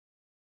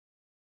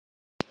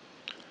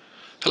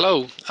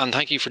Hello, and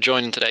thank you for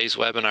joining today's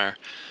webinar,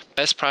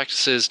 Best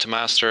Practices to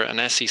Master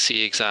an SEC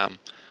Exam.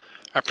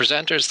 Our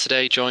presenters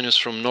today join us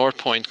from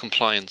NorthPoint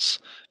Compliance,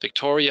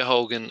 Victoria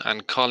Hogan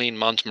and Colleen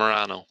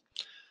Montemarano.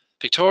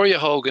 Victoria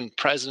Hogan,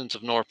 President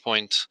of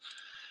NorthPoint,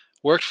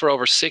 worked for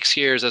over 6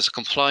 years as a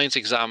compliance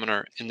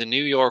examiner in the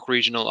New York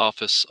Regional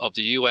Office of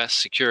the U.S.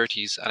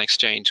 Securities and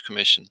Exchange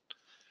Commission.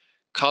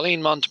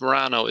 Colleen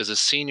Montemarano is a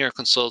senior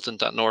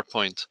consultant at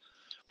NorthPoint.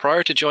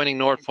 Prior to joining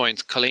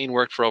NorthPoint, Colleen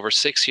worked for over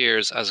 6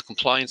 years as a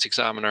compliance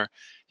examiner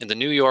in the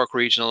New York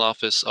Regional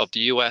Office of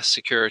the U.S.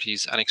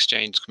 Securities and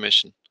Exchange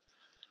Commission.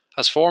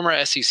 As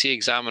former SEC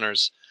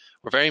examiners,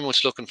 we're very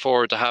much looking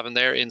forward to having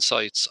their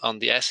insights on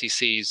the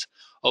SEC's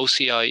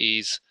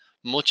OCIE's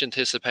much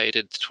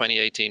anticipated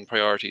 2018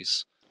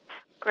 priorities.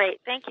 Great.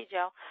 Thank you,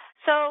 Joe.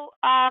 So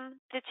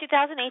the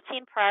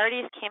 2018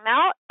 priorities came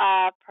out.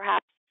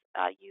 Perhaps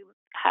you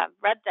have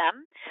read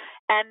them.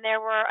 And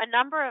there were a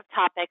number of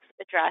topics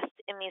addressed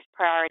in these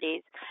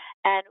priorities.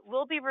 And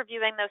we'll be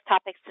reviewing those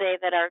topics today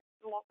that are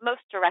most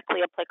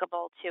directly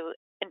applicable to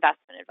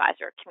investment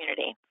advisor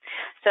community.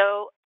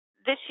 So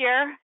this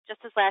year,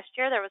 just as last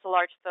year, there was a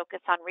large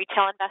focus on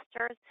retail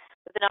investors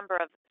with a number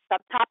of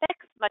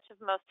subtopics,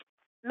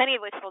 many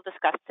of which we'll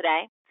discuss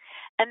today.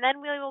 And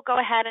then we will go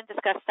ahead and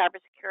discuss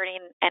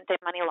cybersecurity and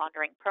anti-money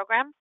laundering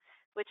programs,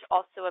 which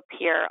also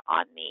appear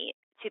on the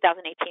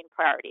 2018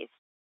 priorities.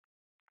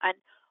 And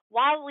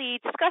while we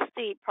discuss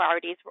the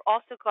priorities, we're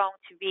also going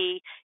to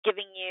be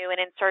giving you and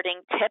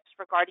inserting tips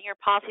regarding your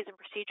policies and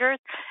procedures,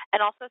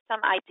 and also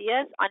some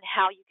ideas on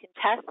how you can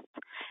test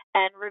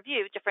and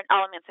review different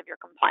elements of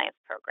your compliance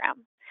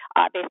program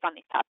based on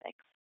these topics.